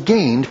what was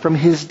gained from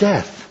his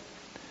death?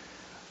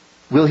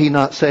 Will he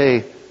not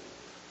say,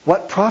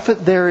 what profit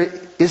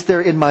is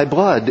there in my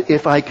blood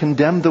if I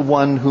condemn the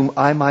one whom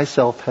I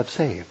myself have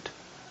saved?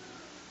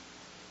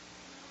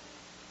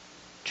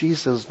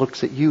 Jesus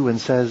looks at you and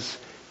says,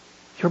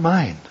 you're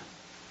mine.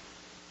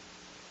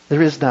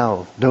 There is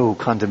now no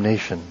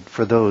condemnation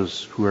for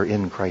those who are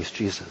in Christ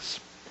Jesus.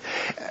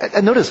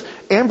 And notice,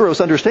 Ambrose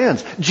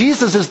understands,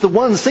 Jesus is the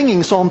one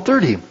singing Psalm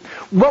 30.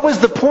 What was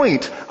the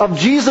point of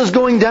Jesus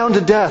going down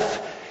to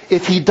death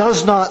if he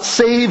does not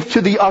save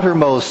to the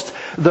uttermost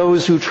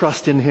those who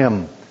trust in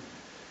him?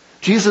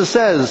 Jesus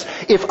says,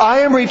 if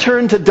I am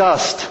returned to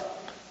dust,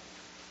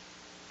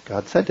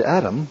 God said to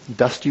Adam,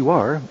 dust you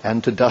are,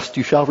 and to dust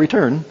you shall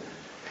return.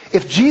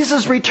 If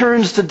Jesus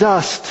returns to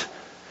dust,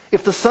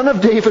 if the Son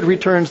of David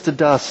returns to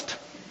dust,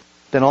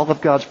 then all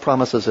of God's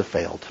promises have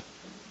failed.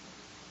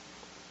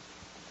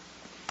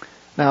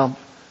 Now,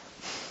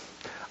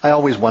 I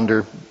always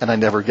wonder, and I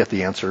never get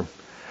the answer,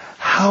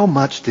 how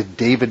much did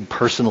David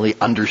personally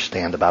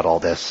understand about all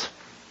this?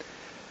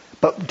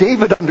 But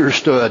David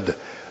understood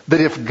that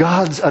if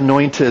God's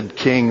anointed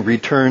king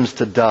returns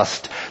to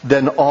dust,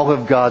 then all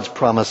of God's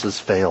promises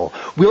fail.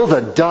 Will the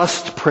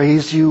dust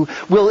praise you?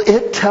 Will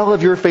it tell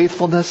of your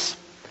faithfulness?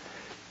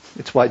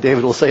 It's why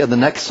David will say in the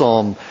next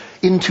psalm,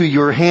 into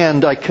your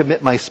hand I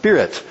commit my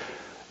spirit.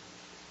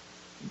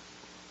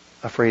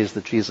 A phrase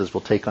that Jesus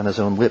will take on his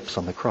own lips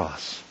on the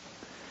cross.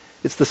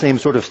 It's the same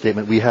sort of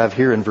statement we have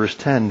here in verse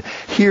 10.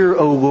 Hear,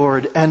 O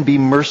Lord, and be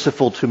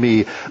merciful to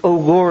me. O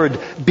Lord,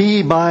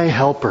 be my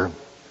helper.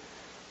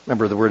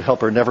 Remember, the word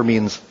helper never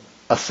means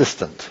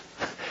assistant.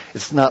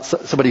 It's not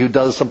somebody who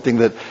does something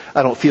that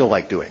I don't feel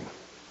like doing.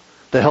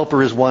 The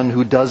helper is one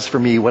who does for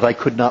me what I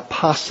could not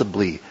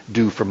possibly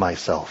do for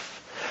myself.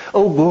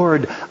 Oh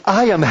Lord,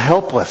 I am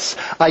helpless.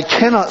 I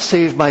cannot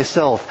save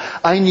myself.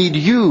 I need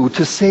you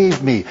to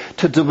save me,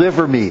 to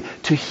deliver me,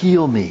 to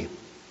heal me.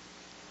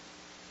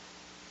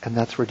 And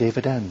that's where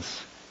David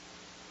ends.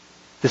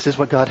 This is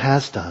what God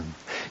has done.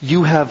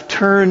 You have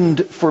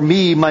turned for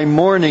me my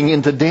mourning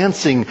into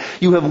dancing.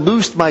 You have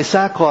loosed my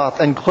sackcloth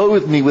and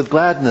clothed me with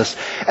gladness.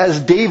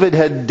 As David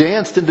had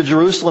danced into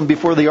Jerusalem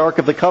before the Ark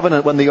of the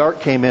Covenant when the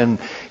Ark came in,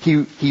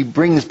 he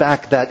brings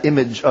back that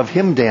image of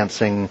him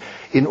dancing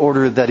in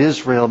order that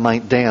Israel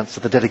might dance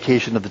at the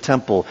dedication of the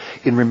temple,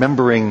 in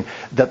remembering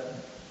that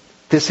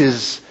this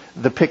is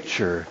the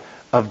picture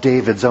of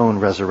David's own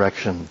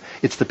resurrection.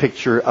 It's the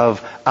picture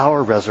of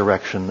our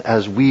resurrection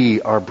as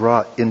we are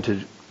brought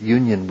into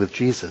union with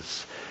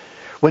Jesus.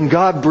 When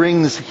God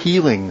brings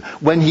healing,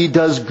 when he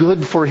does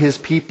good for his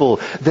people,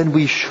 then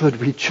we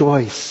should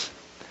rejoice.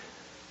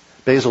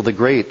 Basil the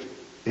Great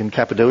in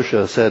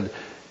Cappadocia said,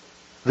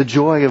 "The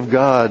joy of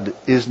God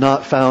is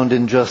not found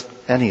in just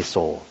any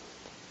soul.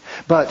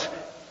 But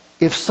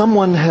if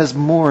someone has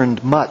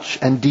mourned much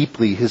and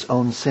deeply his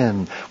own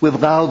sin,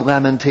 with loud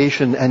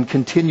lamentation and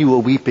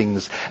continual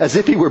weepings, as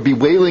if he were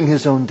bewailing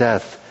his own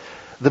death,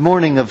 the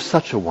mourning of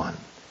such a one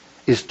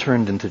is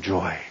turned into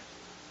joy."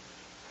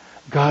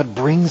 God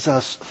brings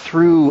us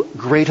through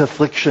great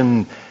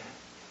affliction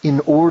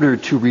in order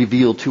to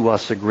reveal to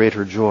us a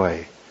greater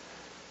joy.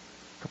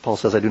 Paul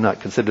says, "I do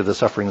not consider the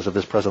sufferings of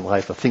this present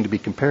life a thing to be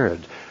compared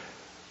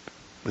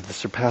with the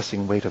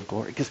surpassing weight of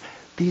glory." Because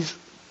these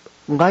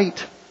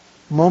light,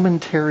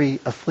 momentary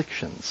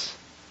afflictions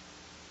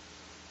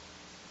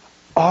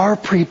are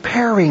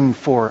preparing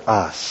for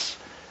us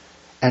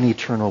an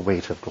eternal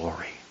weight of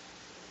glory.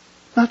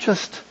 Not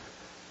just,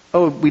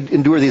 we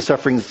endure these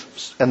sufferings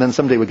and then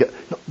someday we get...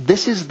 No,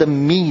 this is the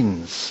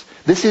means.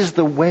 This is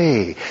the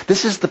way.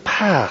 This is the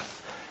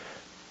path.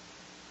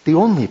 The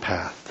only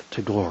path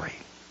to glory.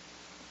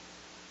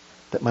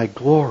 That my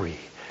glory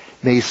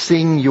may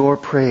sing your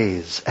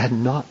praise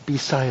and not be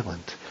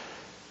silent.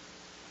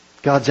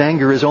 God's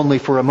anger is only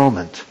for a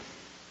moment,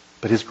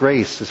 but his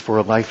grace is for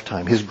a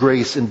lifetime. His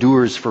grace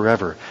endures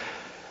forever.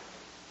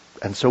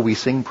 And so we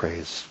sing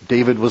praise.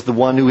 David was the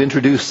one who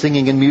introduced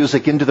singing and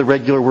music into the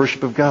regular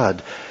worship of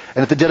God.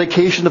 And at the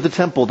dedication of the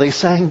temple, they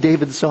sang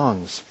David's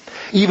songs.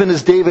 Even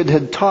as David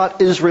had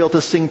taught Israel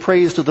to sing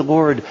praise to the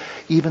Lord,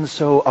 even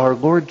so our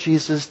Lord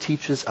Jesus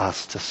teaches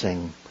us to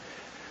sing.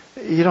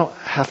 You don't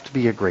have to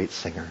be a great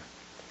singer.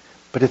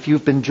 But if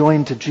you've been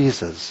joined to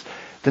Jesus,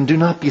 then do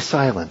not be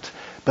silent,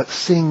 but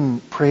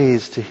sing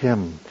praise to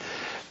him.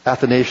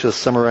 Athanasius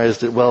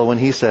summarized it well when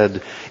he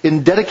said,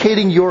 "In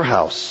dedicating your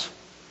house,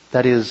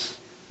 that is,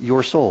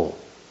 your soul,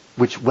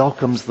 which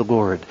welcomes the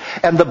Lord,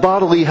 and the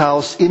bodily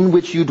house in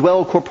which you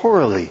dwell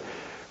corporally,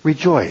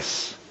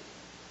 rejoice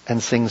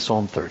and sing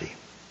Psalm 30."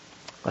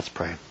 Let's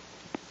pray.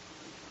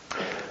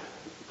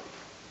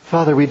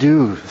 Father, we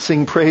do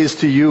sing praise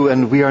to you,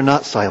 and we are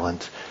not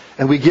silent.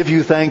 And we give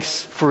you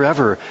thanks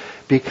forever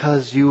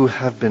because you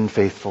have been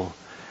faithful.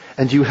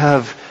 And you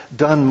have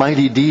done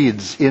mighty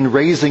deeds in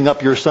raising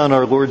up your Son,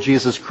 our Lord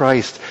Jesus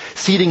Christ,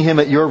 seating him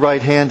at your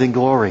right hand in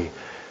glory.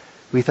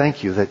 We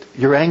thank you that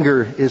your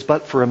anger is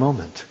but for a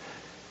moment.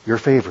 Your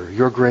favor,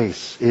 your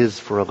grace is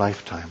for a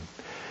lifetime.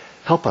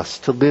 Help us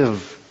to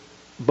live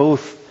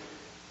both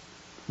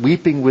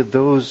weeping with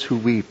those who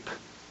weep,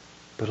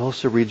 but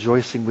also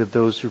rejoicing with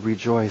those who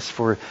rejoice,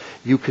 for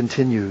you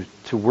continue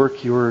to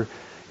work your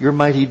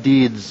mighty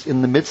deeds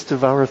in the midst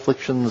of our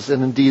afflictions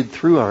and indeed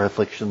through our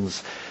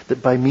afflictions,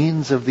 that by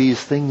means of these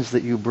things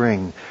that you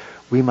bring,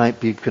 we might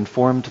be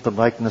conformed to the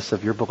likeness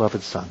of your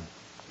beloved Son,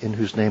 in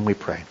whose name we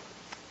pray.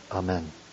 Amen.